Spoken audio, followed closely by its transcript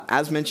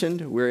as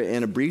mentioned, we're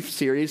in a brief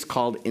series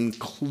called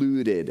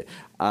Included.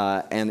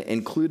 And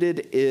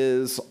Included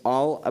is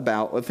all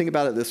about, well, think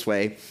about it this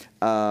way.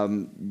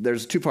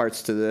 There's two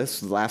parts to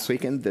this, last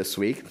week and this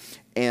week.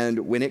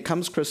 And when it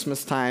comes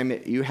Christmas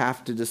time, you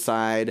have to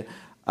decide,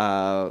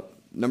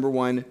 number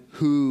one,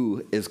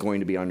 who is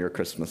going to be on your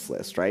Christmas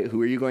list, right? Who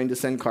are you going to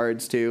send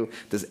cards to?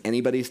 Does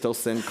anybody still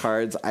send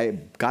cards?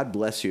 God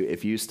bless you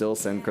if you still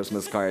send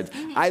Christmas cards.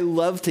 I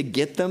love to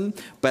get them,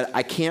 but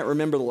I can't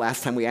remember the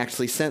last time we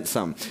actually sent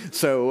some.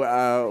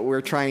 So we're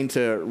trying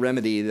to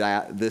remedy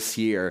that this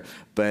year,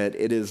 but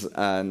it is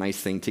a nice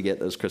thing to get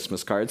those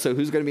Christmas cards. So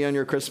who's going to be on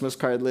your Christmas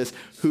card list?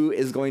 Who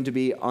is going to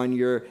be on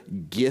your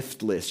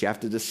gift list? You have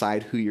to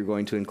decide who you're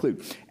going to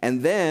include.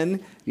 And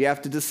then you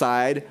have to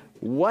decide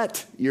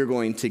what you're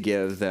going to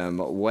give them,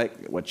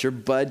 what's your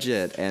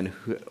budget, and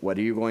what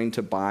are you going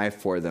to buy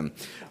for them.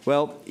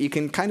 Well, you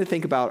can kind of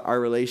think about our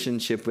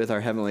relationship with our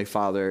Heavenly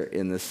Father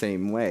in the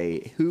same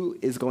way. Who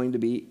is going to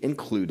be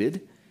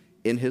included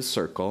in his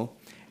circle,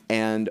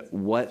 and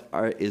what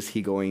is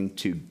he going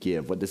to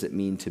give? What does it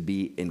mean to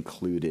be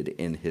included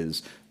in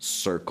his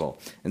circle?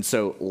 And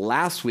so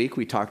last week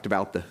we talked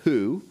about the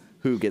who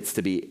gets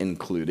to be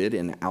included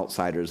in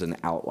outsiders and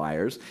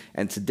outliers.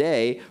 And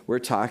today we're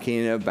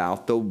talking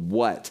about the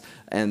what,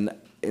 and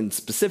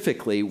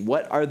specifically,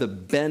 what are the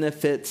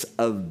benefits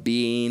of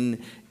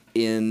being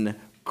in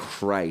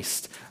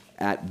Christ?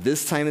 At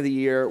this time of the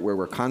year where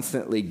we're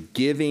constantly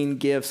giving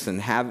gifts and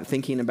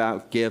thinking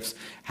about gifts,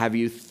 have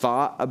you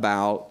thought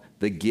about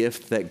the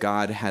gift that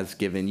God has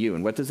given you?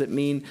 And what does it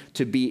mean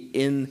to be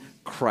in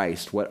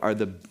Christ? What are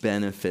the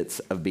benefits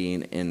of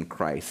being in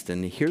Christ?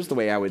 And here's the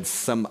way I would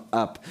sum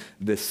up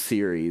this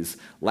series.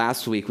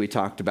 Last week we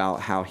talked about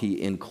how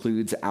he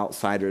includes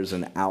outsiders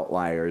and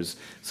outliers.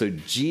 So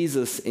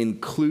Jesus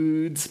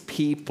includes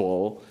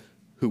people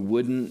who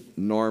wouldn't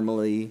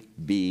normally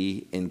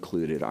be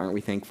included. Aren't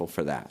we thankful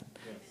for that?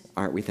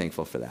 Aren't we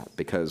thankful for that?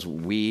 Because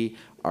we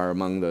are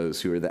among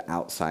those who are the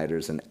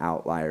outsiders and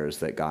outliers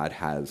that God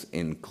has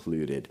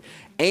included.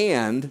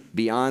 And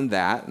beyond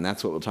that, and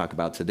that's what we'll talk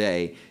about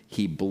today,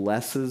 he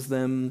blesses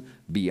them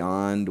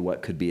beyond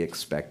what could be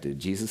expected.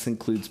 Jesus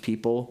includes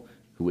people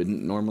who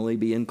wouldn't normally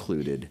be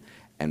included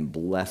and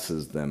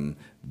blesses them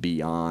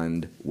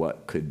beyond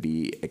what could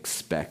be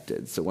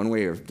expected. So one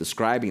way of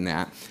describing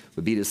that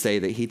would be to say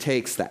that he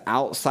takes the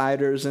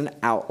outsiders and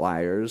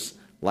outliers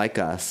like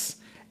us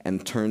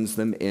and turns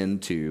them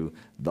into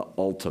the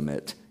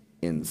ultimate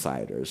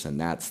insiders. And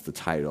that's the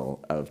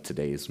title of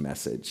today's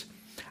message.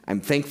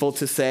 I'm thankful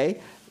to say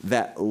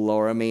that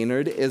Laura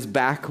Maynard is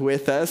back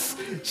with us.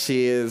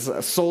 She is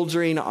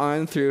soldiering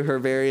on through her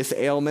various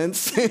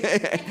ailments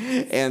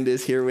and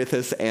is here with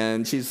us.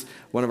 And she's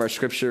one of our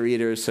scripture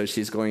readers, so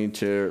she's going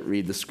to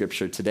read the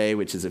scripture today,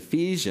 which is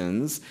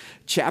Ephesians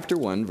chapter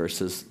 1,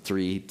 verses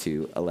 3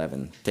 to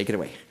 11. Take it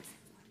away.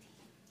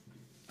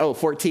 Oh,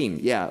 14.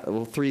 Yeah,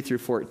 well, 3 through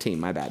 14.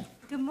 My bad.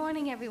 Good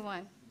morning,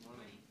 everyone.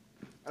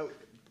 Oh,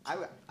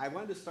 I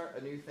wanted to start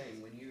a new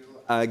thing. When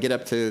you get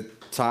up to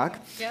talk,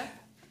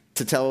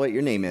 to tell what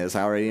your name is.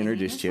 I already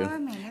introduced you.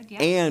 Maynard,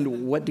 yeah.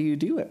 And what do you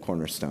do at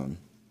Cornerstone?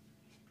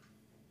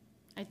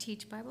 I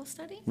teach Bible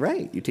study.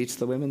 Right, you teach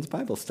the women's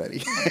Bible study.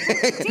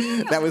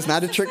 That was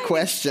not a trick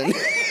question.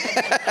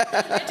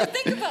 I had to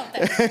think about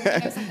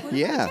that. I was like, what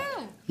do I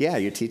do? Yeah,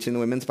 you're teaching the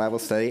women's Bible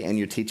study, and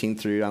you're teaching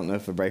through, I don't know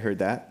if everybody heard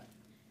that.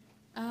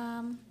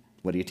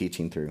 What are you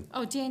teaching through?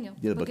 Oh, Daniel.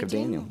 The book of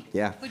Daniel.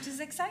 Yeah. Which is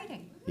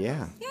exciting.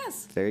 Yeah.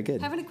 Yes. Very good.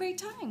 Having a great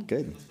time.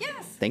 Good.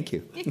 Yes. Thank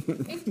you.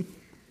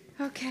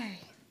 Okay.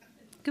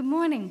 Good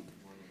morning.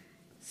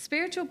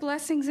 Spiritual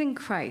blessings in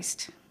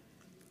Christ.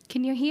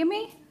 Can you hear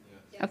me?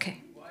 Yeah.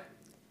 Okay.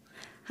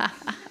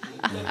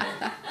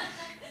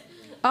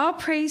 All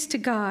praise to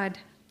God,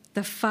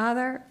 the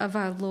Father of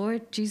our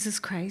Lord Jesus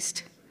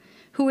Christ,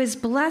 who has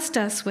blessed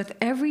us with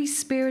every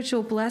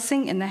spiritual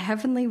blessing in the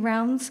heavenly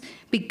realms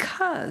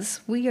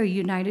because we are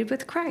united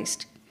with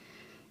Christ.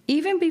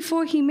 Even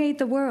before he made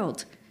the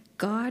world,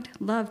 God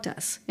loved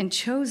us and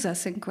chose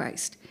us in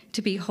Christ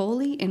to be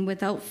holy and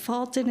without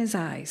fault in his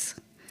eyes.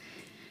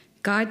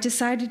 God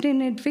decided in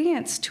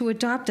advance to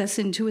adopt us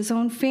into his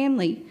own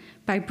family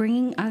by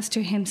bringing us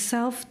to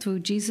himself through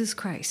Jesus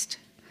Christ.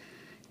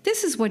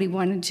 This is what he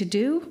wanted to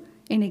do,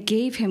 and it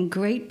gave him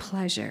great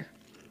pleasure.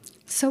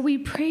 So we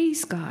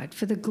praise God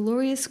for the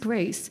glorious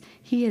grace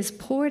he has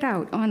poured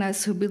out on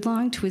us who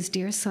belong to his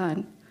dear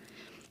Son.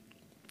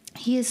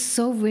 He is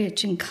so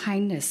rich in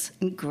kindness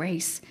and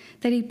grace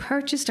that he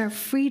purchased our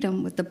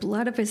freedom with the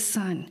blood of his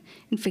Son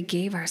and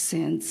forgave our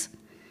sins.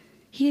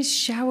 He has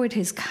showered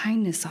his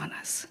kindness on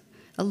us,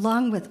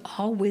 along with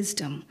all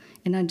wisdom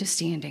and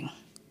understanding.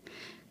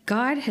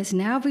 God has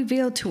now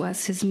revealed to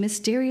us his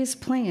mysterious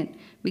plan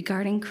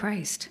regarding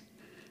Christ,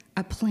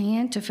 a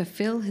plan to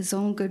fulfill his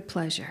own good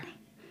pleasure.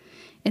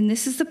 And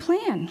this is the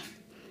plan.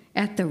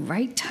 At the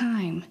right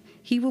time,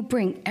 he will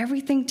bring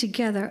everything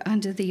together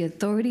under the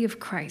authority of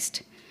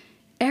Christ,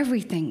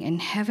 everything in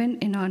heaven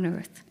and on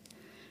earth.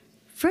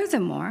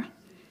 Furthermore,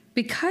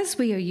 because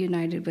we are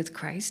united with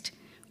Christ,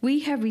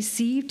 we have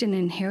received an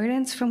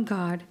inheritance from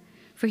God,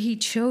 for he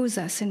chose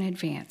us in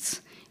advance,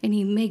 and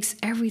he makes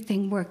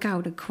everything work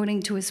out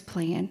according to his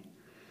plan.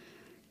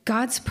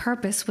 God's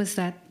purpose was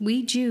that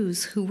we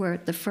Jews, who were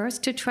the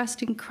first to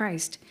trust in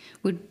Christ,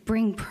 would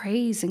bring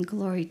praise and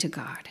glory to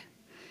God.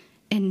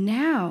 And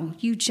now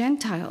you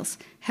Gentiles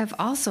have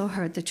also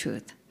heard the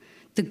truth,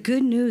 the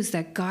good news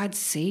that God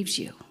saves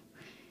you.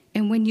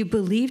 And when you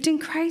believed in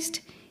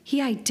Christ,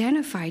 he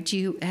identified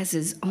you as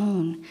his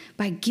own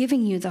by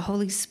giving you the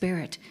Holy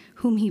Spirit,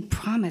 whom he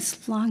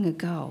promised long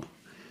ago.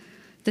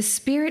 The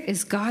Spirit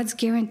is God's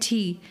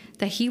guarantee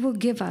that he will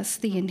give us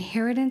the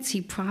inheritance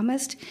he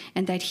promised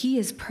and that he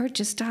has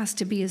purchased us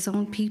to be his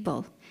own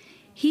people.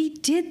 He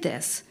did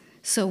this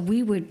so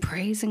we would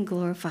praise and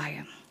glorify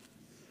him.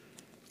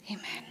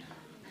 Amen.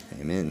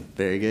 Amen.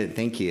 Very good.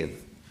 Thank you.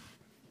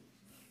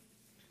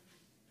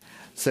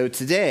 So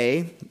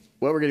today,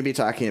 what we're going to be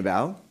talking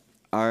about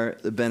are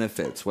the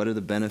benefits. What are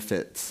the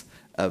benefits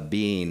of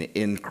being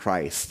in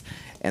Christ?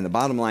 And the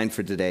bottom line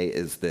for today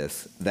is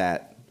this,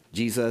 that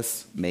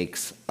Jesus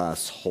makes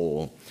us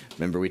whole.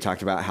 Remember, we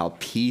talked about how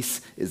peace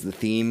is the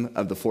theme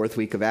of the fourth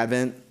week of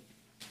Advent.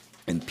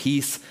 And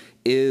peace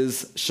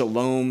is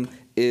shalom,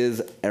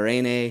 is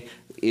eirene,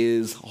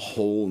 is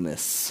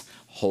wholeness.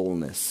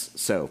 Wholeness.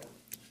 So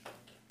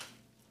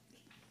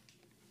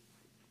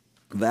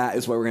that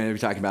is what we're going to be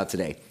talking about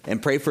today.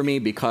 And pray for me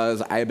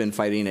because I have been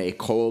fighting a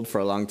cold for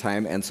a long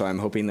time, and so I'm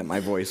hoping that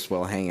my voice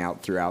will hang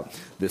out throughout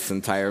this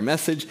entire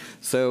message.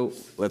 So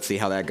let's see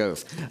how that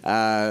goes.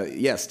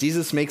 Yes,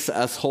 Jesus makes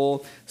us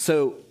whole.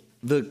 So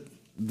the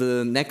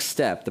next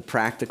step, the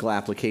practical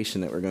application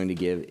that we're going to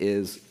give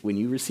is when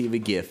you receive a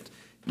gift,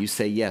 you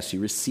say yes, you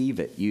receive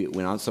it.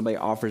 When somebody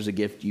offers a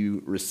gift,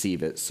 you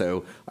receive it.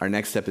 So our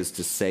next step is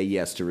to say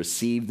yes, to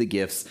receive the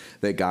gifts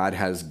that God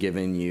has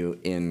given you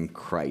in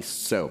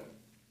Christ. So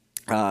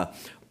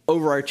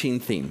overarching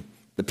theme,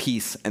 the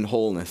peace and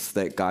wholeness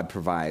that God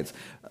provides.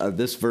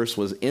 This verse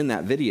was in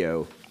that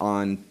video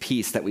on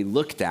peace that we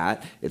looked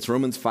at. It's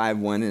Romans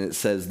 5:1, and it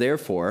says,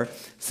 "Therefore,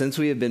 since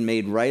we have been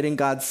made right in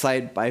God's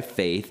sight by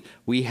faith,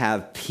 we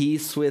have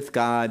peace with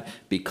God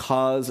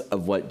because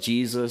of what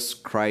Jesus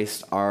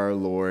Christ our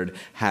Lord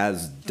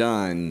has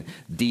done,"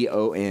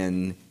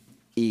 D-O-N-E,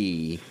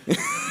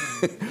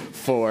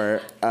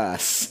 for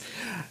us.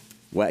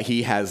 What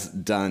he has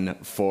done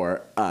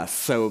for us.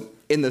 So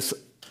in this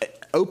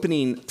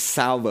opening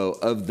salvo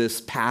of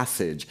this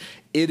passage,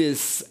 it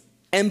is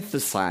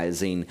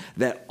emphasizing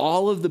that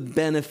all of the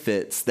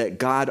benefits that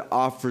God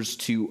offers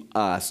to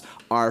us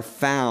are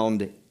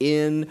found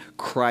in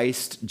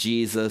Christ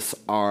Jesus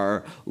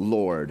our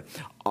Lord.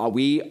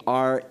 We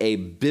are a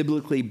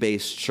biblically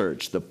based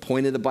church. The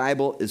point of the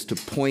Bible is to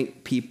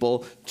point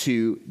people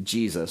to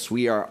Jesus.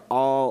 We are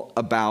all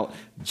about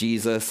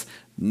Jesus.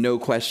 No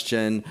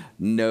question,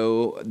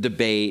 no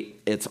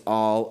debate. It's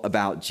all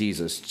about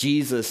Jesus.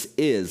 Jesus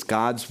is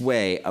God's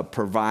way of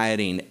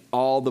providing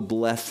all the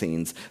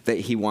blessings that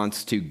he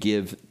wants to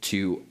give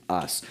to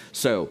us.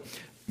 So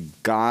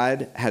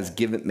God has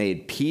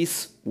made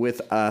peace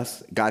with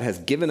us. God has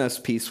given us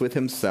peace with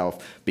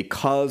himself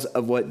because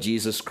of what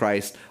Jesus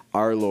Christ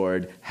our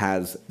Lord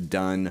has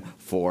done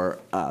for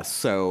us.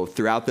 So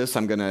throughout this,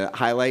 I'm going to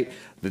highlight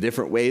the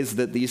different ways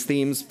that these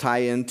themes tie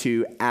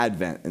into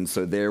Advent. And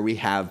so there we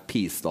have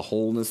peace, the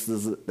wholeness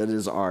that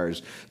is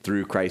ours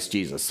through Christ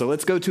Jesus. So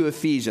let's go to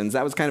Ephesians.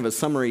 That was kind of a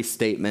summary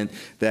statement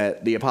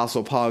that the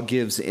Apostle Paul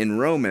gives in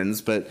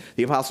Romans, but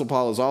the Apostle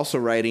Paul is also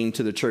writing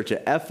to the church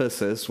at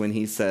Ephesus when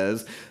he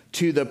says,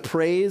 "To the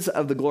praise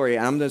of the glory."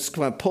 I'm just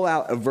going to pull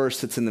out a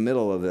verse that's in the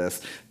middle of this,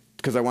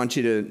 because I want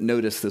you to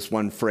notice this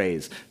one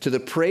phrase. "To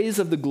the praise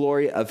of the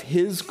glory of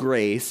his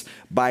grace,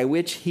 by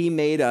which he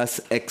made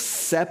us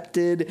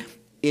accepted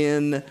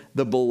in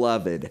the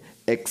beloved."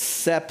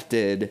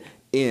 Accepted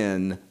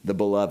in the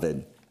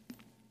beloved.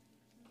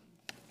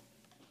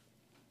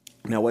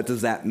 Now, what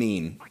does that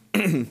mean?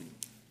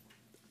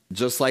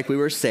 Just like we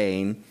were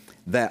saying,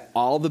 that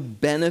all the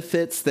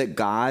benefits that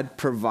God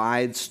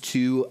provides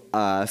to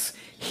us,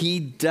 he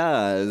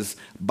does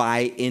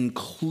by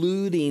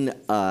including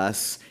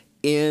us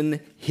in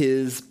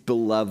his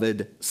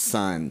beloved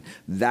Son.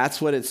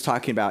 That's what it's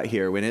talking about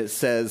here when it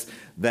says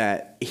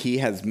that he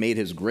has made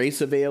his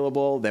grace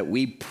available, that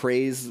we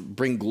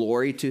bring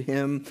glory to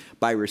him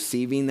by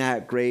receiving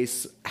that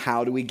grace.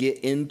 How do we get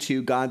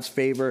into God's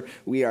favor?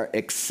 We are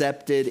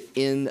accepted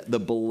in the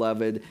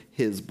beloved,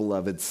 his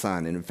beloved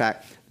Son. And in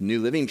fact,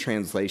 New Living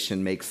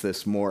Translation makes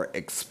this more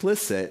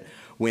explicit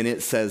when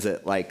it says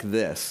it like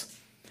this.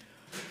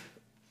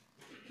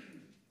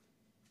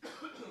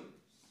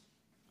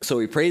 So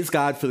we praise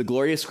God for the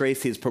glorious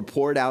grace he has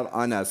poured out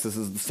on us. This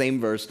is the same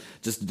verse,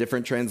 just a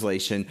different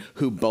translation,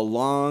 who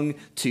belong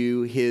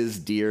to his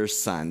dear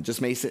Son.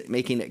 Just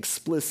making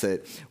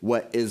explicit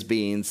what is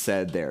being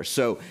said there.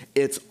 So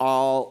it's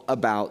all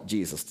about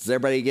Jesus. Does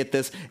everybody get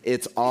this?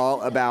 It's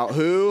all about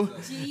who?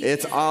 Jesus.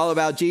 It's all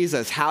about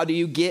Jesus. How do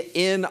you get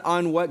in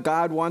on what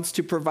God wants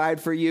to provide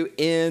for you?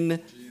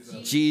 In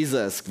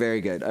Jesus.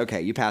 Very good.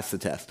 Okay, you passed the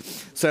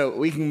test. So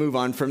we can move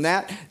on from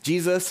that.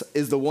 Jesus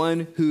is the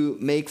one who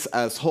makes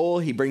us whole.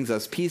 He brings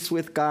us peace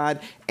with God.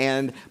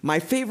 And my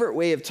favorite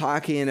way of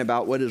talking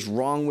about what is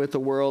wrong with the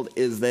world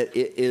is that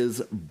it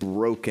is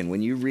broken.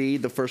 When you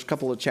read the first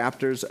couple of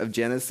chapters of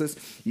Genesis,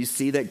 you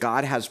see that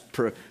God has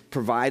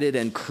provided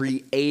and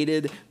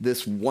created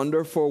this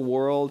wonderful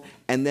world,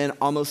 and then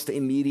almost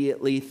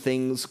immediately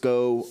things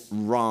go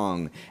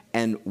wrong.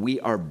 And we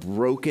are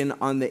broken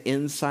on the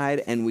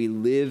inside, and we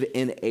live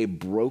in a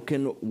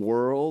broken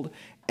world.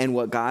 And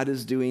what God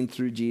is doing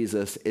through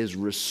Jesus is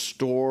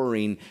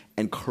restoring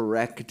and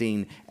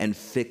correcting and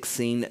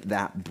fixing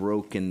that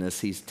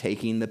brokenness. He's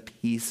taking the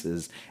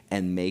pieces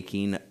and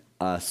making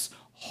us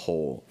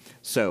whole.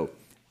 So,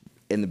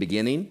 in the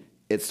beginning,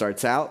 it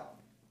starts out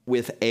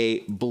with a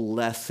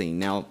blessing.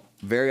 Now,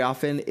 very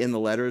often in the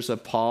letters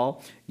of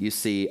Paul, you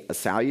see a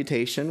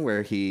salutation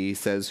where he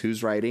says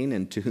who's writing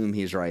and to whom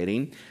he's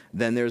writing.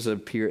 Then there's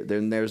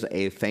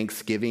a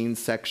thanksgiving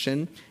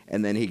section,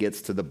 and then he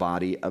gets to the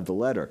body of the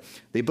letter.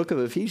 The book of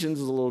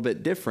Ephesians is a little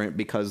bit different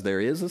because there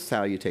is a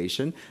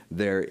salutation,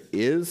 there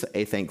is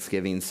a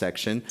thanksgiving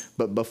section,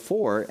 but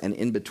before and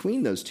in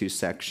between those two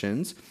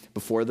sections,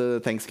 before the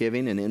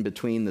thanksgiving and in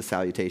between the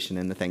salutation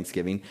and the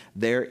thanksgiving,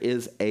 there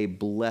is a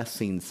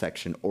blessing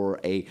section or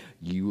a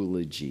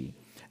eulogy.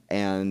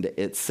 And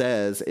it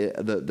says,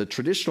 the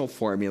traditional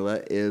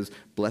formula is,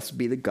 blessed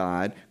be the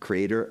God,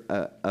 creator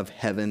of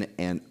heaven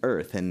and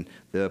earth. And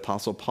the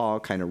Apostle Paul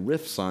kind of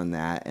riffs on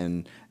that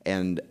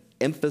and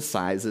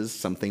emphasizes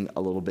something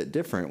a little bit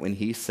different when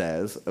he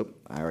says,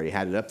 I already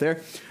had it up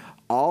there,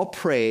 all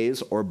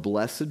praise or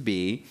blessed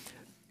be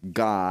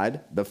God,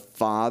 the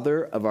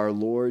Father of our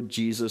Lord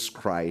Jesus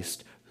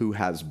Christ, who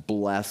has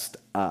blessed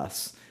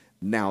us.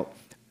 Now,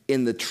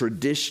 in the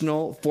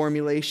traditional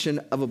formulation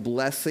of a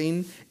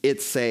blessing,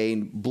 it's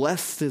saying,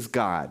 blessed is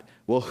God.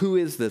 Well, who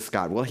is this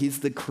God? Well,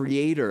 he's the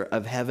creator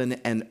of heaven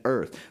and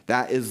earth.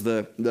 That is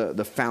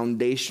the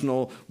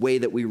foundational way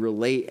that we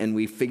relate and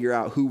we figure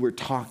out who we're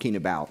talking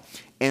about.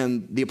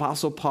 And the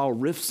Apostle Paul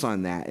riffs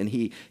on that, and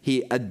he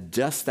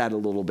adjusts that a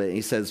little bit.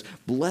 He says,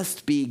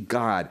 blessed be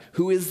God.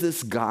 Who is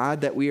this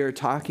God that we are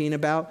talking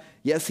about?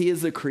 Yes, he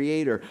is the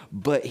creator,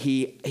 but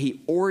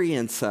he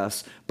orients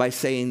us by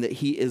saying that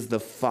he is the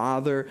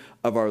Father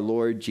of our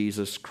Lord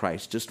Jesus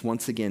Christ. Just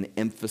once again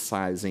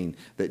emphasizing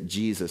that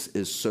Jesus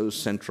is so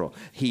central.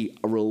 He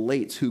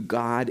relates who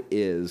God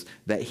is,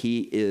 that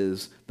he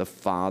is the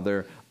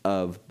Father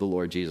of the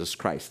Lord Jesus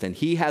Christ. And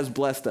he has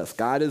blessed us.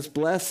 God is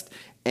blessed,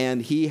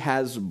 and he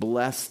has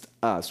blessed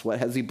us. What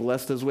has he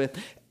blessed us with?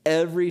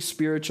 Every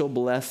spiritual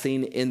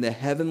blessing in the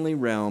heavenly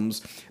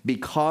realms,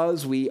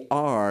 because we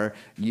are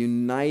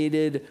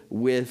united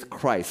with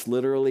Christ,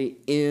 literally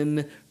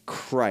in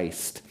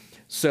Christ.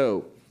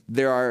 So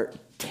there are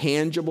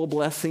tangible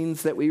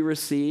blessings that we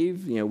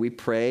receive. You know, we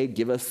pray,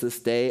 give us this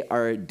day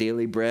our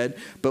daily bread.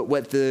 But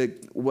what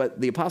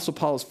the Apostle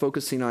Paul is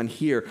focusing on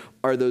here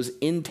are those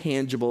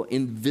intangible,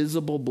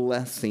 invisible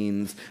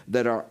blessings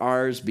that are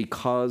ours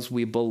because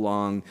we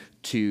belong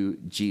to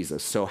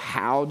Jesus. So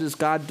how does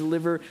God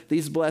deliver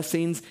these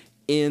blessings?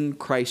 In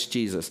Christ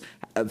Jesus,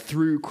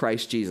 through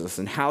Christ Jesus.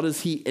 And how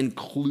does he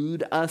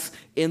include us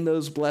in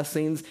those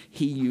blessings?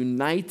 He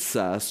unites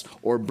us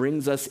or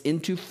brings us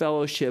into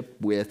fellowship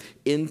with,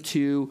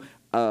 into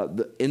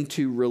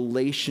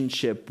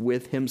relationship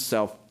with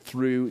himself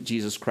through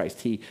Jesus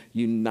Christ. He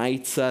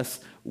unites us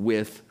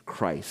with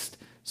Christ.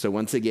 So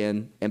once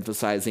again,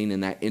 emphasizing in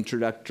that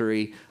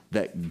introductory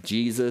that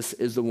Jesus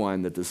is the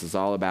one that this is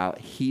all about.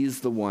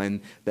 He's the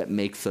one that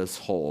makes us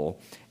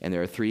whole. And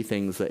there are three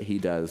things that he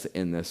does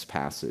in this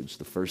passage.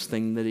 The first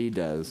thing that he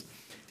does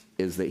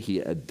is that he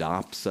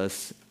adopts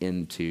us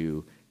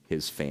into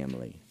his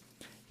family.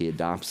 He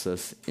adopts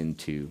us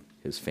into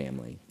his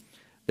family.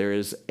 There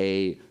is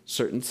a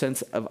certain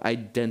sense of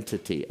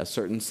identity, a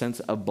certain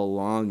sense of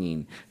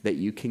belonging that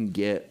you can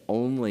get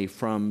only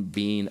from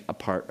being a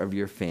part of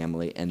your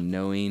family and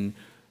knowing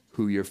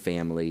who your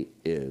family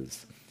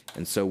is.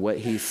 And so what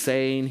he's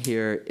saying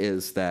here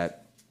is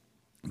that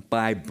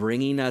by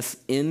bringing us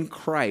in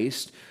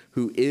Christ,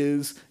 who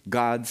is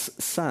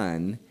God's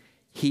Son,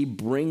 he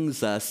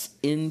brings us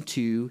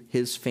into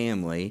his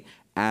family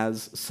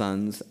as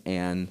sons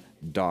and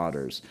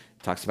daughters.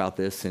 It talks about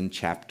this in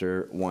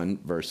chapter 1,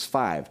 verse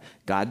 5.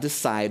 God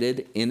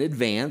decided in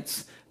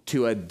advance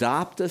to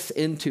adopt us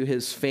into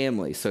his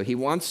family. So he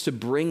wants to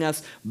bring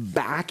us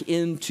back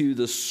into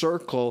the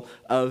circle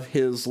of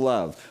his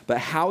love. But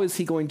how is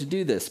he going to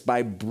do this?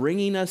 By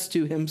bringing us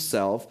to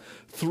himself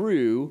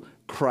through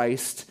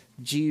Christ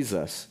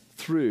Jesus.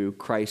 Through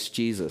Christ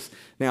Jesus.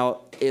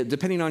 Now,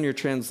 depending on your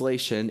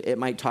translation, it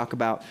might talk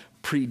about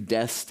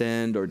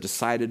predestined or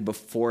decided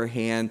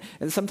beforehand,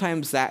 and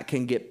sometimes that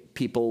can get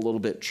people a little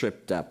bit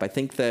tripped up. I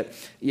think that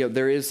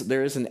there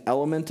is an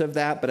element of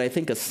that, but I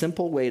think a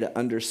simple way to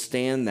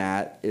understand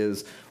that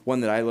is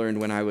one that I learned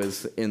when I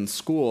was in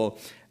school.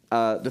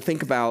 To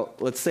think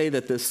about, let's say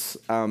that this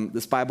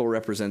Bible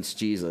represents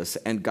Jesus,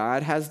 and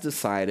God has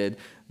decided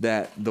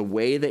that the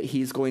way that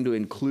he's going to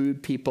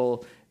include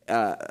people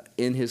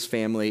in his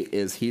family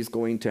is he's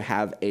going to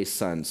have a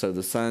son. So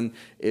the son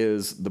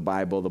is the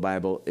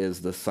Bible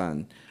is the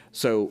son.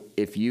 So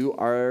if you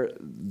are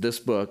this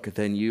book,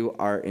 then you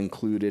are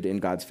included in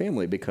God's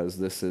family because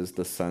this is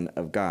the Son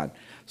of God.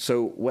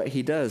 So what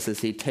he does is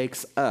he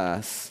takes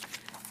us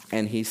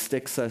and he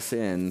sticks us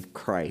in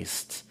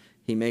Christ.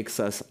 He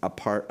makes us a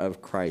part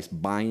of Christ,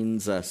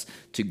 binds us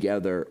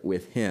together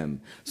with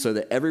him, so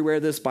that everywhere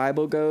this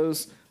Bible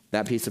goes,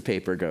 that piece of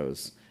paper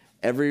goes.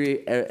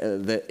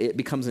 It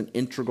becomes an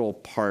integral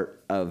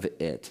part of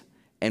it.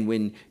 And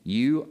when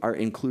you are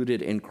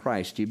included in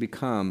Christ, you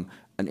become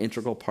an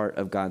integral part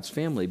of God's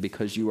family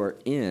because you are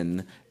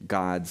in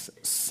God's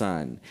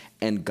Son.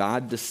 And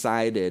God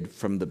decided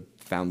from the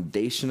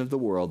foundation of the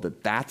world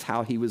that that's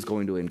how he was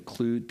going to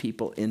include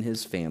people in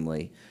his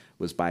family,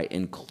 was by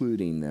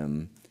including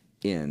them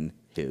in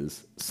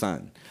his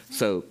Son.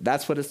 So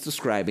that's what it's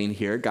describing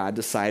here. God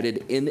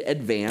decided in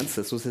advance,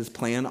 this was his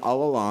plan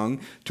all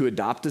along, to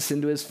adopt us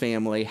into his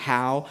family.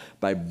 How?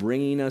 By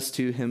bringing us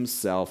to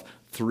himself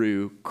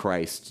through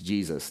Christ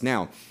Jesus.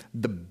 Now,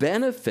 the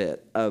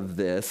benefit of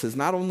this is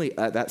not only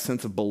that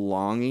sense of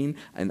belonging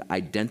and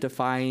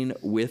identifying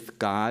with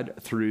God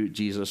through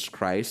Jesus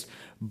Christ,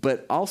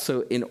 but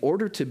also in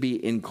order to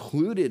be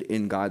included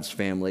in God's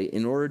family,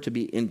 in order to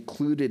be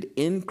included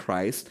in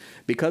Christ,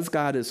 because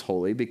God is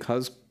holy,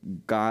 because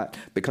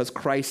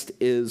Christ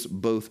is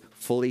both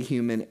fully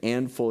human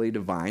and fully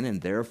divine,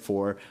 and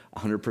therefore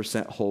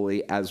 100%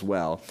 holy as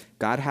well,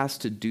 God has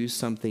to do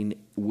something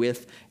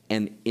with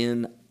and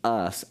in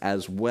us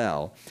as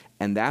well.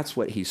 And that's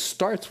what he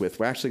starts with.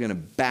 We're actually going to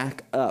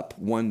back up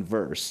one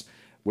verse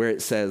where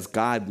it says,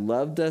 God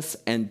loved us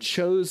and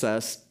chose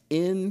us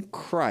in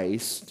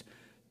Christ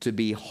to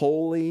be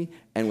holy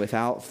and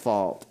without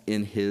fault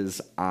in his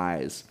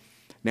eyes.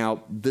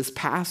 Now, that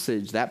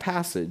passage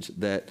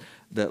that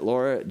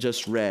Laura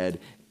just read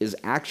is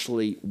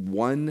actually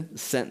one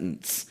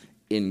sentence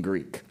in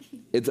Greek.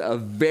 It's a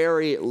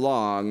very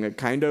long,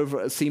 kind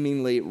of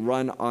seemingly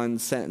run-on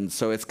sentence.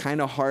 So it's kind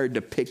of hard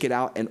to pick it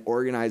out and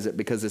organize it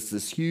because it's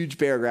this huge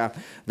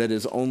paragraph that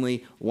is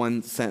only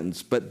one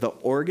sentence. But the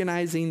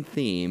organizing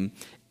theme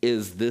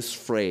is this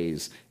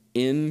phrase,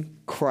 in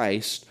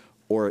Christ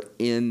or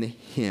in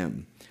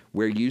him.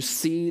 Where you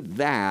see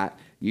that,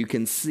 you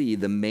can see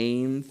the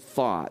main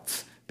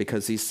thoughts,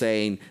 because he's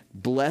saying,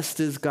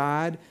 blessed is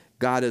God.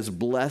 God has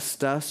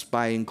blessed us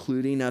by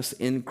including us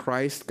in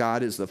Christ.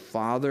 God is the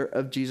Father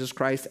of Jesus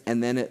Christ.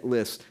 And then it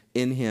lists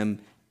in him,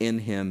 in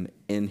him,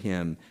 in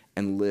him,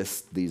 and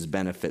lists these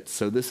benefits.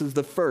 So this is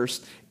the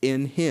first,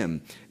 in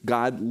him.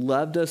 God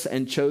loved us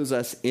and chose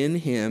us in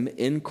him,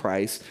 in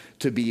Christ,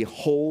 to be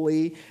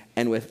holy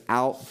and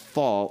without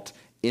fault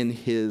in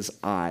his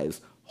eyes.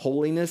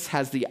 Holiness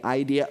has the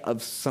idea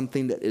of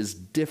something that is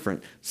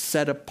different,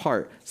 set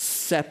apart,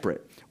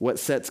 separate. What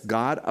sets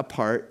God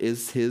apart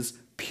is his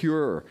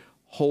pure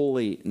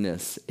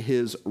holiness,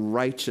 his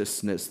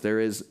righteousness. There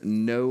is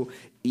no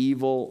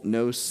evil,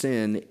 no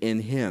sin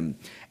in him.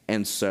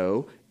 And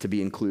so, to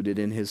be included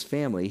in his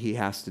family, he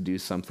has to do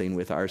something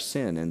with our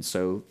sin. And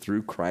so,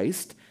 through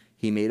Christ,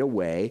 he made a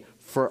way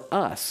for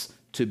us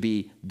to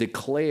be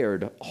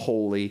declared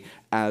holy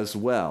as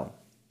well.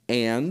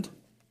 And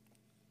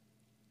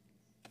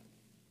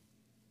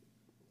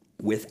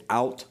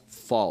without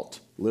fault.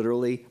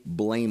 Literally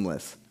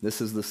blameless. This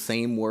is the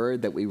same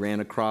word that we ran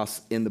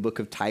across in the book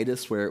of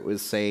Titus, where it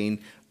was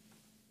saying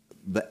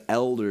the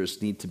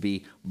elders need to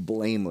be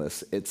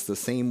blameless. It's the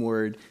same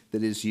word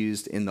that is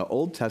used in the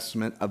Old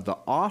Testament of the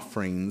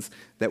offerings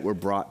that were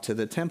brought to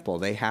the temple.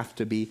 They have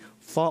to be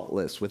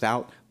faultless,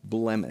 without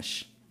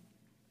blemish.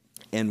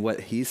 And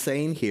what he's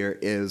saying here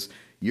is,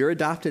 you're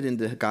adopted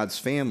into God's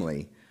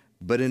family,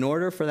 but in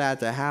order for that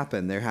to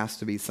happen, there has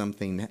to be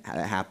something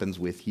that happens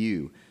with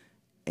you.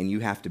 And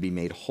you have to be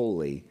made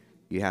holy.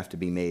 You have to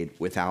be made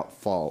without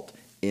fault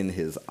in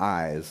his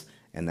eyes.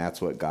 And that's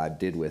what God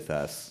did with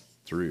us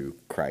through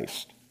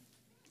Christ.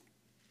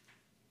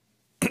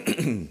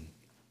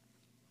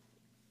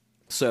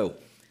 So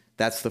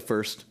that's the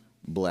first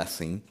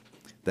blessing,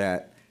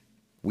 that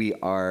we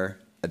are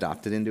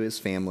adopted into his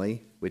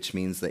family, which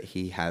means that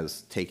he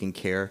has taken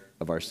care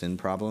of our sin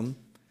problem,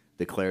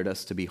 declared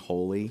us to be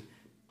holy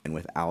and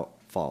without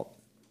fault.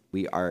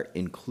 We are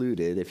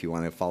included, if you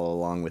want to follow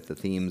along with the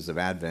themes of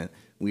Advent,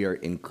 we are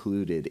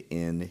included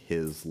in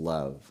his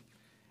love.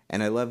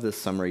 And I love this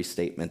summary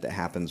statement that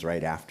happens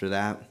right after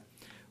that,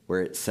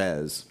 where it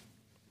says,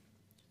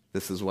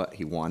 this is what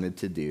he wanted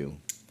to do,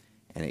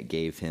 and it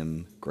gave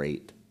him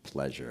great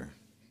pleasure.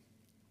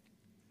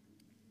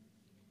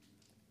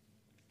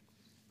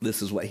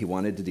 This is what he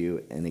wanted to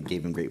do, and it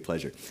gave him great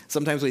pleasure.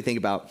 Sometimes we think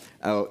about,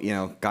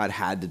 God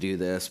had to do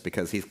this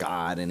because he's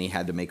God and he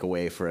had to make a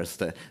way for us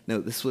to. No,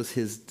 this was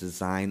his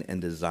design and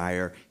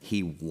desire.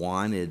 He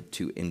wanted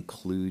to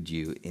include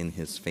you in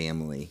his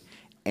family.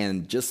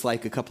 And just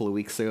like a couple of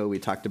weeks ago, we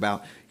talked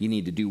about you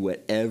need to do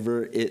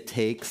whatever it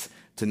takes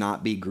to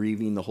not be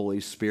grieving the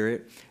Holy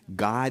Spirit.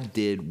 God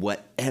did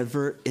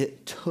whatever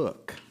it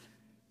took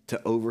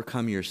to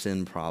overcome your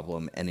sin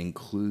problem and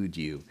include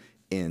you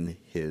in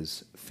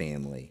his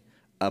family,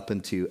 up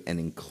unto and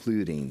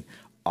including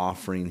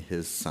offering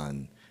his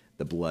son,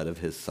 the blood of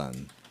his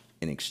son,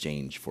 in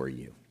exchange for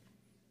you.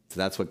 So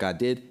that's what God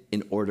did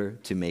in order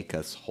to make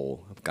us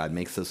whole. God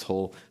makes us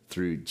whole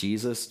through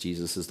Jesus.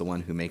 Jesus is the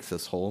one who makes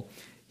us whole.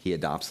 He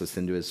adopts us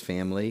into his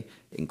family.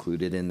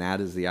 Included in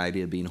that is the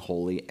idea of being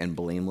holy and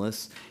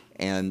blameless.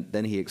 And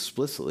then he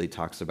explicitly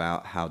talks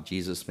about how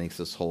Jesus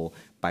makes us whole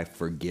by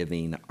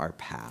forgiving our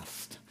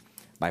past.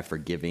 By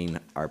forgiving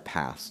our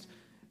past.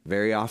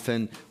 Very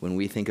often when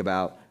we think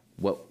about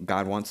what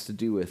God wants to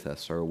do with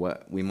us or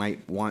what we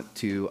might want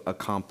to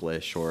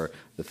accomplish or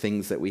the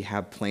things that we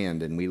have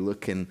planned, and we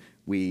look and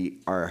we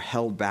are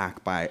held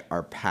back by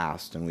our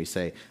past and we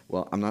say,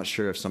 well, I'm not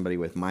sure if somebody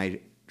with my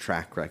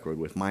track record,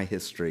 with my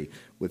history,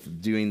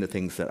 with doing the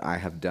things that I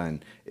have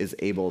done, is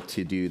able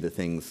to do the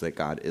things that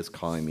God is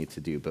calling me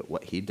to do. But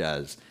what he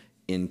does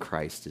in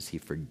Christ is he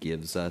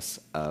forgives us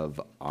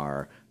of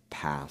our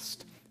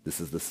past.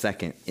 This is the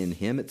second in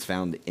him. It's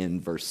found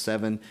in verse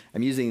 7.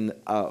 I'm using,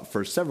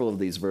 for several of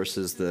these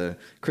verses, the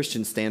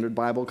Christian Standard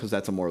Bible, because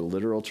that's a more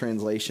literal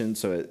translation,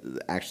 so it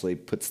actually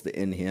puts the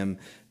in him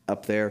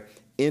up there.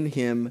 In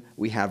him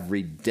we have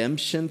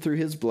redemption through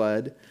his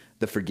blood,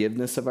 the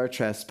forgiveness of our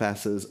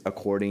trespasses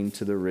according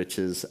to the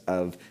riches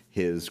of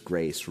his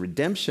grace.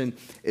 Redemption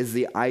is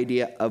the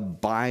idea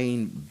of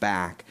buying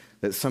back,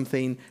 that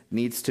something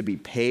needs to be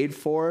paid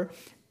for,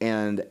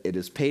 and it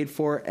is paid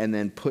for and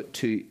then put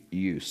to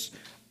use.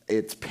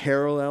 It's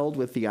paralleled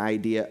with the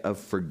idea of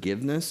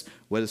forgiveness.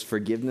 What does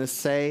forgiveness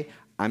say?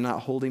 I'm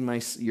not holding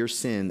your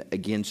sin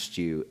against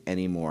you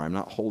anymore. I'm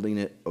not holding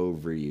it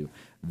over you.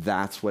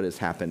 That's what has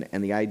happened.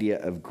 And the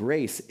idea of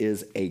grace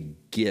is a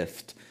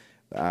gift.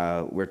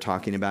 We're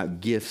talking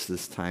about gifts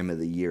this time of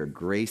the year.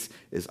 Grace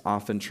is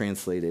often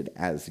translated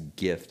as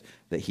gift,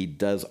 that he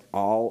does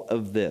all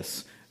of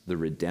this, the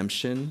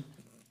redemption,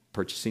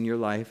 purchasing your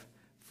life,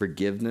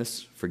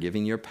 forgiveness,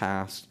 forgiving your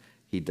past.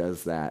 He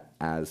does that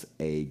as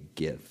a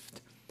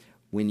gift.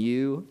 When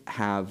you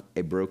have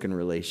a broken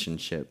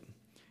relationship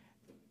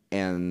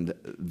and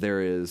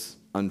there is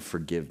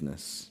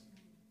unforgiveness,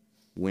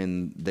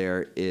 when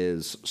there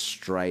is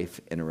strife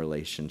in a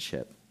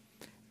relationship,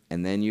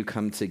 and then you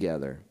come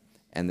together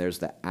and there's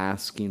the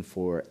asking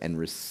for and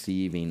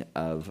receiving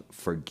of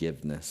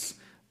forgiveness,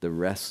 the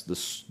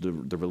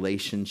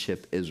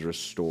relationship is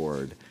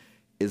restored.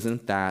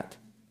 Isn't that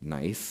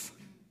nice?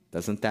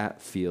 Doesn't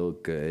that feel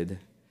good?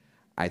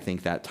 I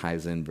think that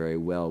ties in very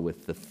well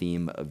with the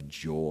theme of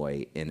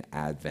joy in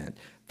Advent,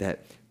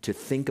 that to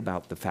think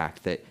about the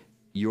fact that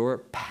your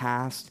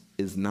past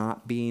is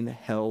not being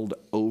held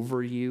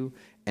over you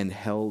and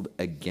held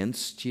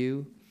against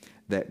you,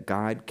 that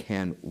God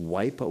can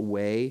wipe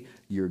away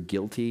your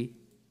guilty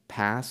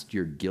past,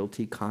 your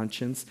guilty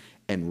conscience,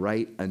 and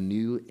write a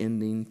new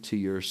ending to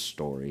your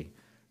story.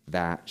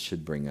 That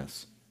should bring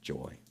us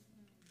joy.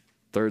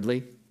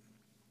 Thirdly,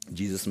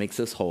 Jesus makes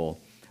us whole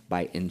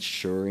by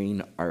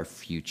ensuring our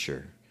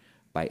future.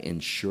 By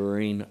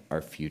ensuring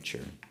our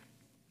future.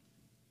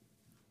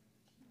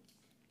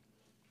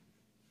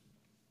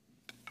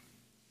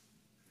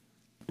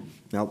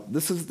 Now,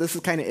 this is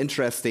kind of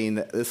interesting.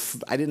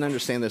 I didn't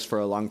understand this for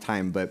a long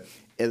time, but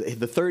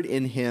the third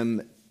in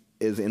him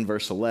is in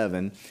verse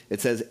 11.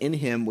 It says, in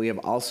him we have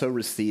also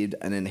received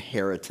an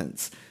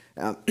inheritance.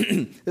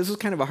 This was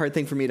kind of a hard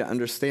thing for me to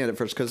understand at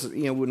first, because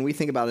when we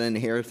think about an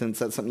inheritance,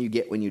 that's something you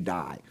get when you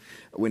die,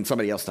 when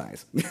somebody else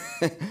dies.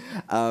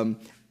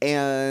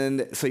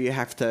 And so you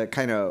have to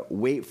kind of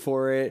wait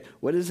for it.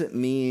 What does it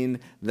mean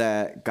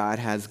that God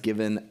has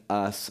given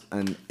us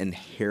an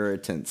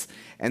inheritance?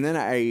 And then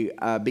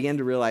I began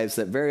to realize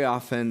that very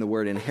often the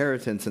word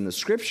inheritance in the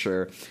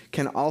scripture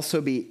can also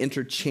be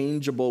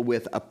interchangeable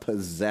with a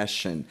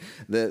possession.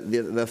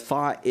 The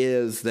thought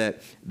is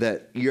that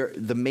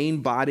the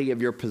main body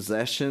of your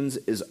possessions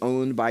is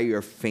owned by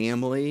your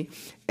family.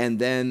 And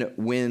then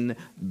when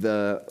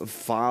the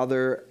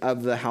father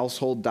of the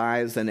household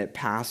dies, then it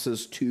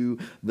passes to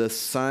the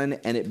son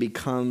and it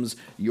becomes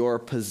your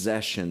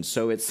possession.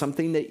 So it's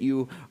something that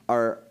you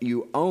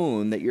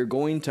own, that you're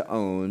going to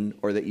own,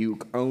 or that you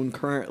own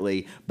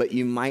currently, but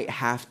you might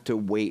have to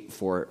wait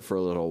for it for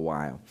a little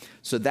while.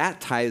 So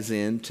that ties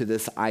into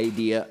this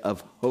idea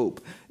of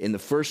hope. In the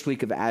first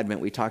week of Advent,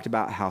 we talked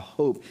about how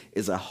hope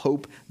is a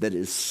hope that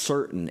is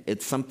certain.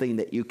 It's something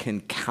that you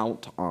can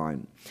count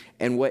on.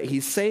 And what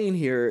he's saying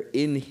here,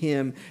 in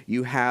him,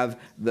 you have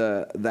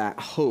that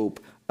hope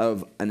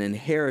of an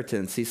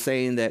inheritance. He's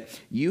saying that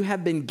you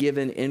have been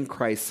given in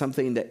Christ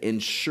something that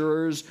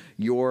ensures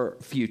your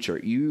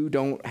future. You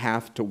don't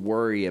have to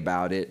worry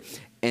about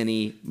it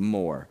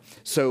anymore.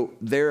 So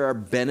there are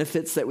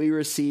benefits that we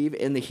receive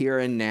in the here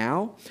and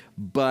now,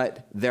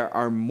 but there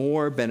are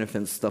more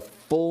benefits. The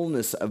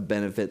fullness of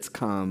benefits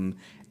come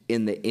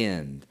in the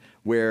end,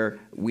 where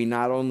we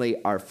not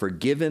only are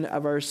forgiven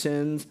of our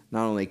sins,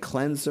 not only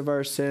cleansed of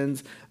our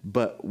sins,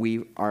 but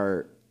we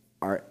are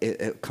are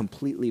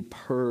completely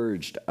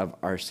purged of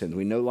our sins.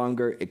 We no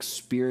longer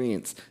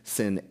experience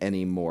sin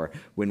anymore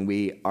when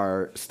we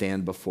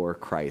stand before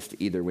Christ,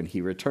 either when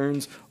he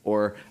returns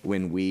or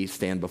when we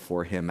stand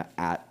before him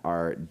at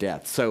our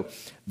death. So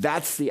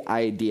that's the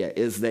idea,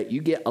 is that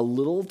you get a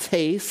little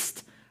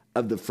taste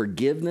of the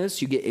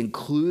forgiveness, you get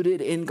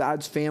included in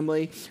God's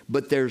family,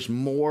 but there's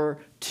more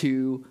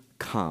to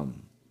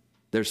come.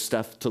 There's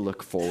stuff to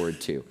look forward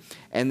to.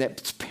 And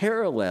that's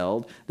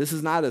paralleled. This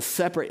is not a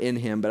separate in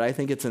him, but I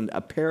think it's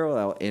a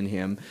parallel in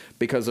him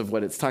because of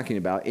what it's talking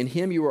about. In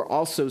him you were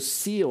also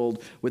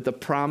sealed with the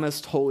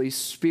promised Holy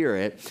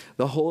Spirit.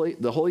 The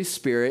Holy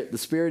Spirit, the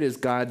Spirit is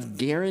God's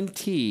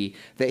guarantee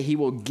that he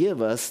will give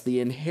us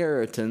the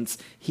inheritance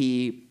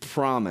he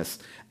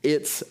promised.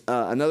 It's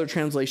another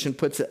translation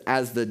puts it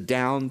as the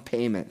down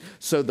payment.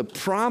 So the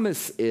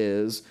promise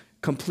is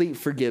complete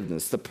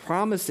forgiveness. The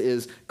promise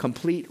is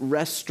complete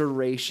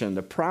restoration.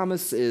 The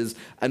promise is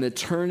an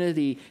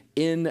eternity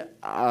in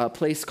a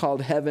place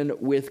called heaven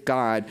with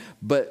God.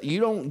 But you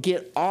don't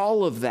get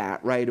all of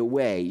that right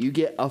away. You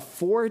get a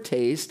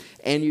foretaste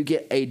and you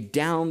get a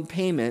down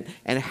payment.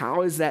 And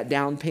how is that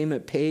down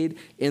payment paid?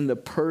 In the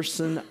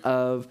person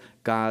of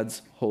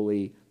God's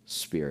Holy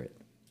Spirit.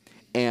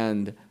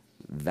 And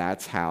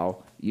that's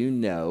how you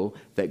know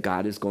that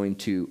God is going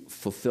to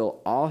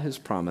fulfill all his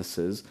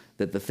promises,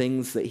 that the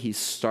things that he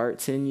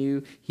starts in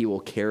you, he will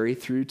carry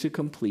through to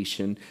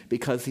completion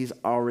because he's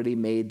already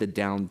made the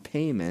down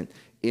payment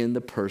in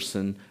the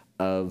person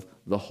of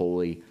the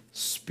Holy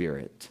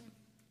Spirit.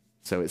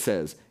 So it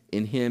says,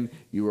 in him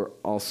you are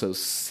also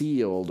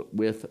sealed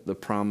with the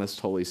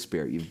promised Holy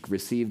Spirit. You've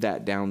received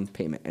that down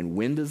payment. And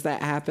when does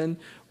that happen?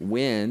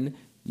 When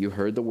you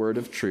heard the word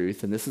of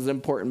truth, and this is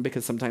important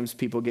because sometimes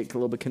people get a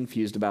little bit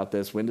confused about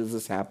this. When does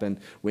this happen?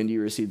 When do you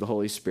receive the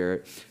Holy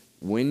Spirit?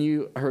 When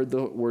you heard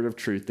the word of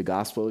truth, the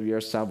gospel of your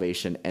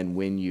salvation, and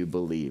when you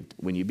believed.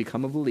 When you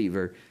become a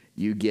believer,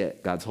 you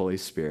get God's Holy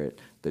Spirit,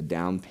 the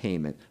down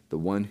payment, the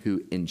one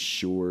who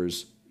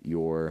ensures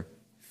your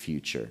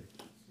future.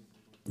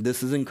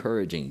 This is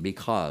encouraging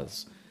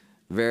because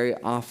very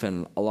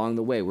often along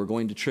the way, we're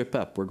going to trip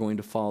up. We're going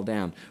to fall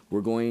down.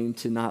 We're going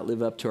to not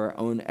live up to our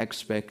own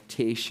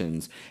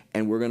expectations.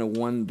 And we're going to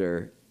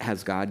wonder,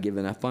 has God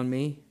given up on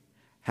me?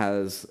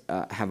 Have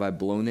I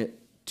blown it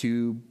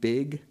too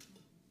big?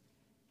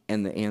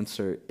 And the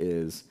answer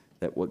is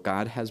that what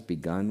God has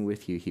begun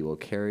with you, he will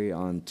carry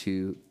on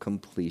to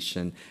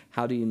completion.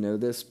 How do you know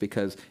this?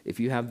 Because if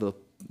you have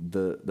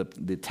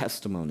the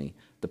testimony,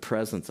 the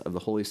presence of the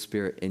Holy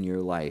Spirit in your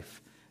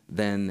life,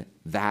 then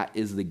that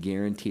is the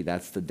guarantee.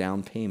 That's the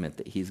down payment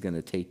that he's going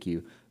to take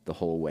you the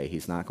whole way.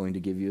 He's not going to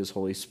give you his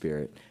Holy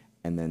Spirit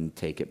and then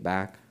take it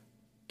back,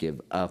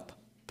 give up,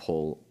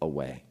 pull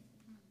away.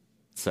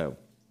 So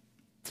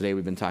today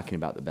we've been talking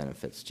about the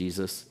benefits.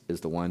 Jesus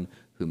is the one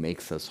who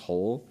makes us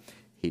whole.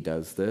 He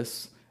does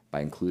this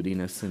by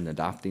including us and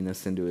adopting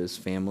us into his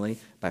family,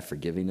 by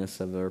forgiving us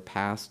of our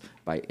past,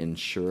 by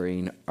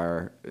ensuring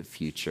our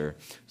future.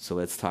 So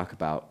let's talk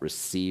about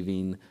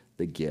receiving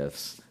the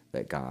gifts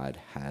that God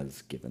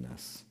has given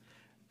us.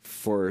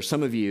 For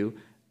some of you,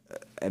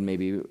 and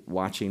maybe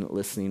watching,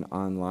 listening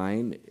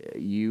online,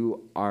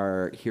 you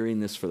are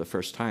hearing this for the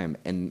first time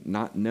and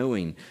not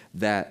knowing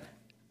that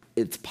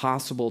it's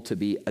possible to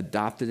be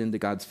adopted into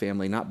God's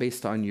family, not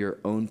based on your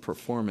own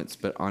performance,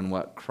 but on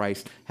what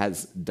Christ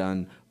has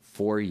done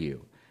for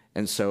you.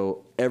 And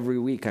so every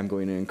week I'm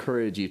going to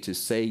encourage you to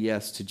say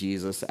yes to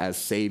Jesus as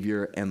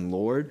Savior and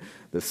Lord,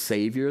 the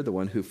Savior, the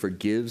one who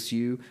forgives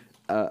you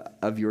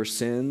of your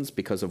sins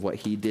because of what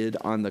he did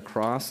on the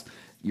cross.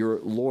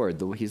 Your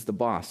Lord, he's the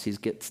boss. He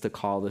gets to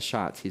call the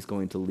shots. He's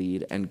going to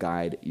lead and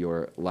guide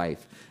your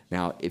life.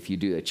 Now, if you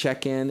do a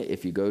check-in,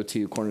 if you go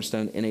to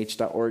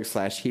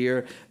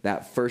cornerstoneh.org/here,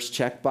 that first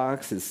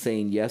checkbox is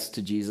saying yes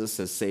to Jesus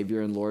as Savior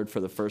and Lord for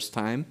the first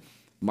time.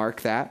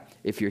 Mark that.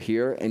 If you're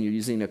here and you're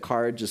using a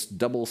card, just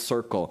double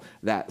circle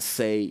that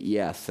say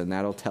yes, and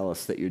that'll tell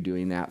us that you're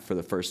doing that for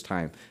the first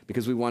time.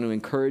 Because we want to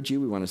encourage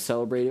you, we want to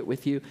celebrate it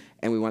with you,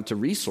 and we want to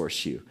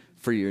resource you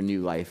for your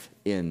new life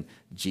in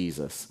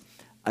Jesus.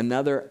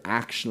 Another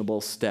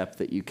actionable step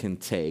that you can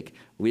take,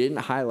 we didn't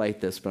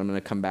highlight this, but I'm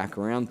going to come back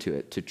around to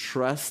it, to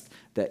trust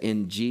that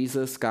in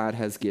Jesus, God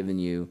has given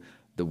you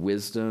the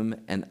wisdom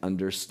and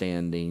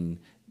understanding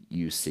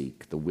you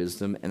seek. The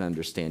wisdom and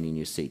understanding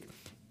you seek.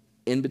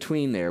 In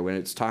between there, when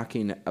it's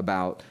talking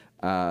about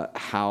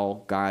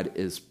how God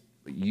is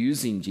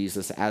using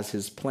Jesus as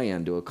his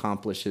plan to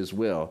accomplish his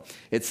will,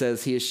 it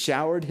says he has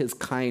showered his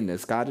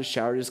kindness, God has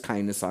showered his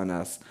kindness on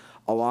us,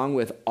 along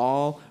with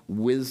all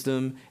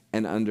wisdom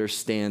and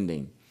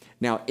understanding.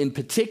 Now, in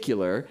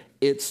particular,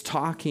 it's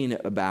talking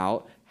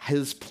about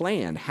his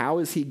plan. How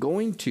is he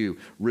going to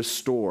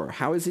restore?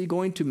 How is he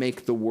going to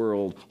make the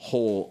world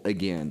whole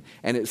again?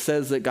 And it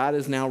says that God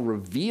has now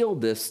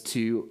revealed this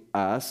to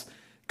us.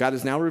 God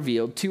has now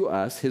revealed to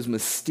us his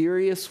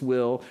mysterious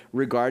will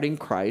regarding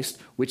Christ,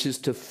 which is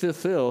to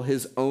fulfill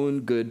his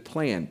own good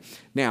plan.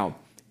 Now,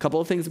 a couple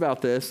of things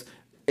about this.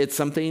 It's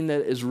something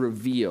that is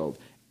revealed.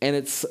 And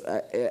it's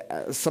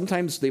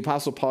sometimes the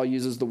Apostle Paul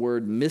uses the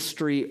word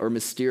mystery or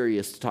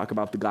mysterious to talk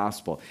about the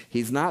gospel.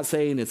 He's not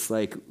saying it's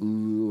like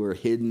ooh or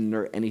hidden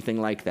or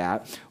anything like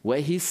that.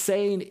 What he's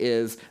saying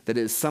is that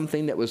it's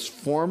something that was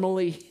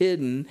formerly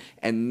hidden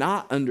and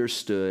not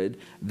understood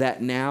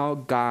that now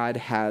God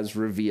has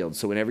revealed.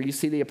 So whenever you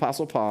see the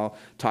Apostle Paul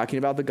talking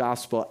about the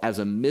gospel as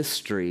a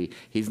mystery,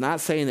 he's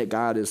not saying that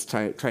God is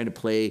trying to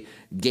play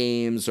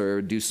games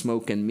or do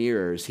smoke and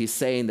mirrors. He's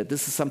saying that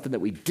this is something that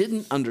we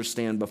didn't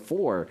understand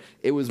before.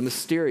 It was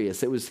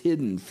mysterious. It was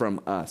hidden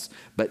from us.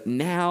 But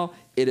now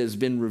it has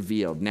been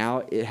revealed.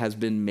 Now it has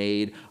been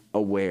made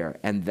aware.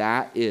 And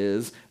that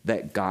is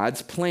that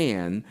God's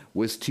plan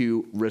was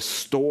to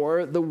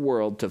restore the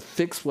world, to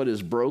fix what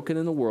is broken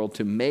in the world,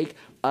 to make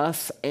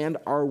us and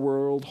our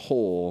world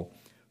whole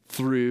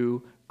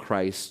through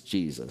Christ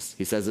Jesus.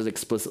 He says it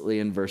explicitly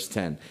in verse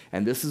 10.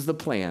 And this is the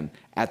plan.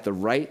 At the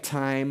right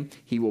time,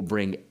 he will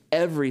bring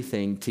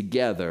everything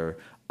together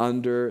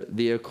under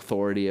the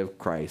authority of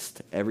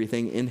Christ.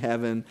 Everything in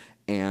heaven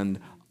and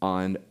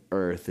on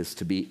earth is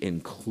to be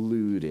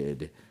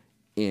included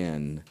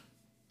in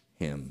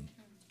him.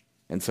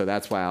 And so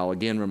that's why I'll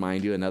again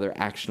remind you, another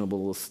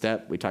actionable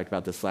step, we talked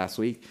about this last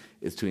week,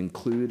 is to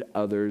include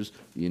others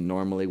you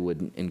normally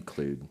wouldn't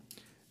include.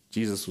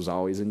 Jesus was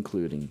always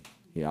including.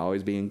 He'd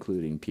always be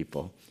including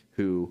people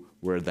who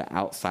were the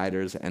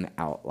outsiders and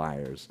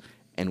outliers.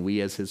 And we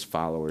as his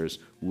followers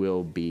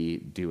will be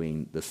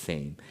doing the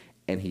same.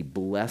 And he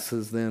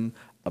blesses them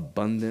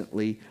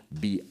abundantly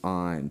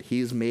beyond.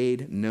 He's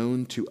made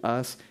known to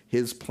us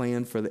his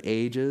plan for the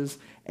ages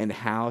and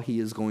how he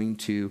is going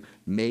to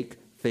make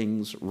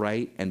things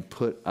right and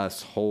put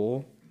us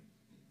whole.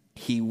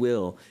 He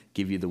will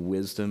give you the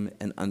wisdom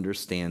and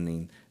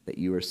understanding that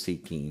you are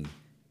seeking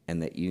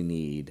and that you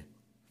need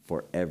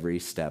for every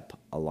step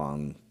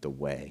along the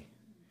way.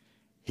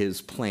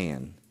 His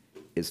plan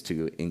is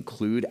to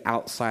include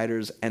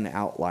outsiders and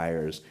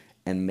outliers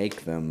and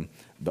make them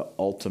the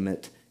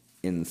ultimate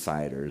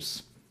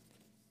insiders,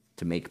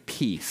 to make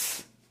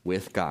peace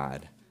with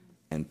God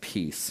and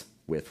peace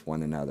with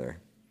one another.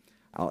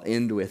 I'll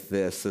end with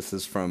this. This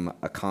is from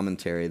a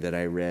commentary that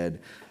I read,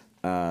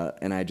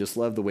 and I just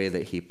love the way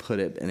that he put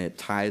it, and it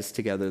ties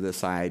together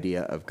this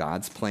idea of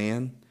God's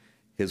plan,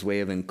 his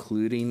way of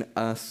including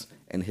us,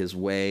 and his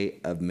way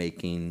of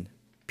making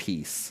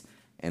peace.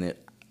 And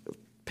it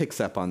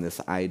picks up on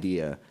this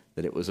idea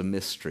that it was a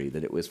mystery,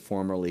 that it was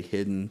formerly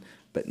hidden,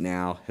 but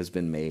now has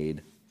been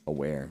made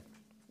aware.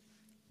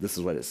 This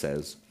is what it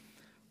says.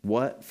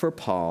 What for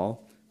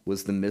Paul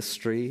was the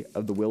mystery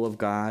of the will of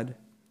God?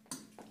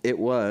 It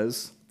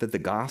was that the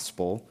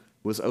gospel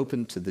was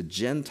open to the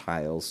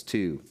Gentiles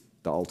too,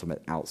 the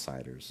ultimate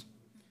outsiders.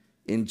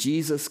 In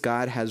Jesus,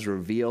 God has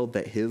revealed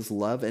that his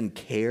love and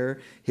care,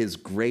 his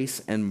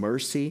grace and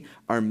mercy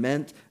are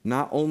meant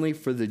not only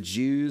for the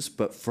Jews,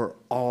 but for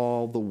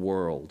all the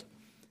world.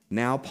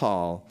 Now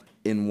Paul,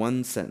 in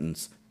one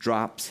sentence,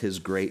 drops his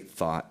great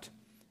thought.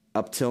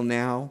 Up till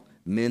now,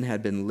 men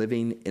had been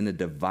living in a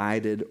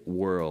divided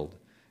world.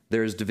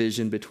 There is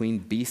division between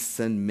beasts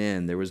and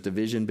men. There was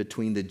division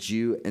between the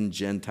Jew and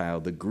Gentile,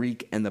 the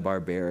Greek and the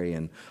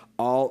barbarian.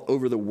 All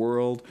over the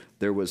world,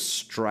 there was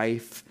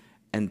strife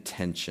and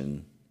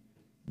tension.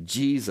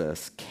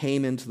 Jesus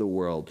came into the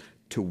world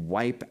to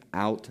wipe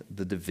out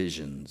the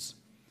divisions.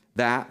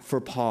 That, for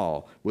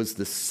Paul, was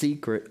the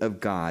secret of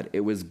God.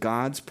 It was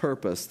God's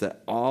purpose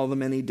that all the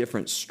many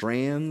different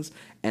strands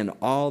and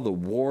all the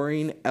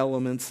warring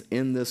elements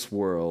in this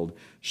world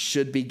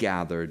should be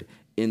gathered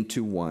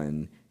into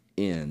one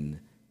in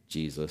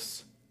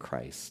Jesus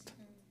Christ,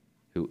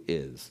 who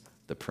is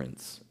the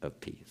Prince of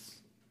Peace.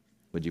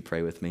 Would you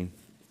pray with me?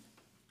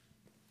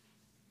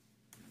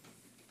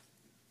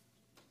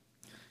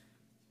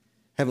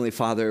 Heavenly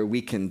Father,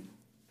 we can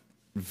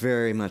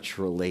very much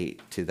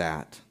relate to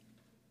that.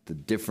 The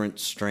different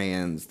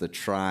strands, the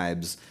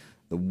tribes,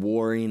 the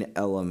warring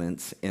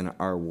elements in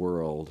our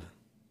world.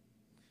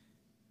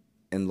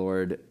 And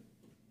Lord,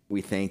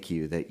 we thank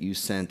you that you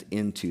sent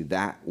into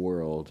that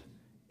world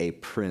a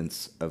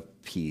Prince of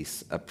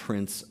Peace, a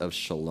Prince of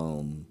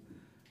Shalom,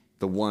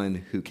 the one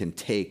who can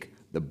take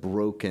the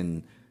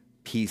broken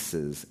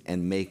pieces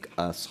and make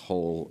us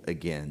whole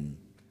again.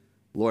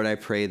 Lord, I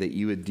pray that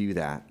you would do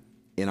that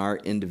in our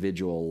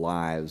individual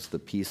lives, the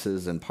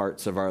pieces and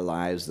parts of our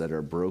lives that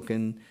are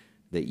broken,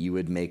 that you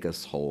would make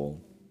us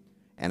whole.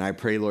 And I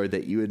pray, Lord,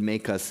 that you would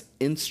make us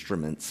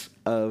instruments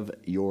of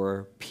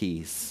your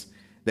peace,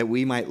 that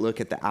we might look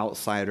at the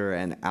outsider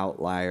and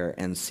outlier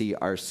and see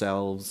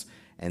ourselves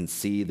and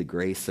see the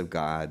grace of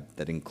God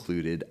that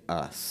included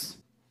us.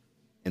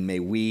 And may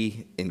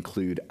we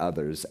include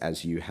others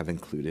as you have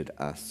included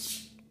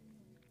us.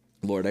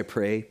 Lord, I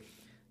pray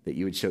that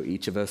you would show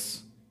each of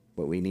us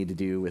what we need to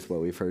do with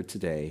what we've heard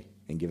today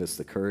and give us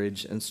the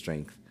courage and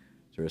strength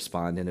to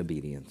respond in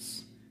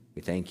obedience.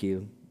 We thank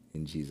you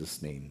in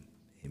Jesus' name.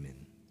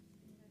 Amen.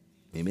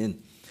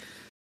 Amen.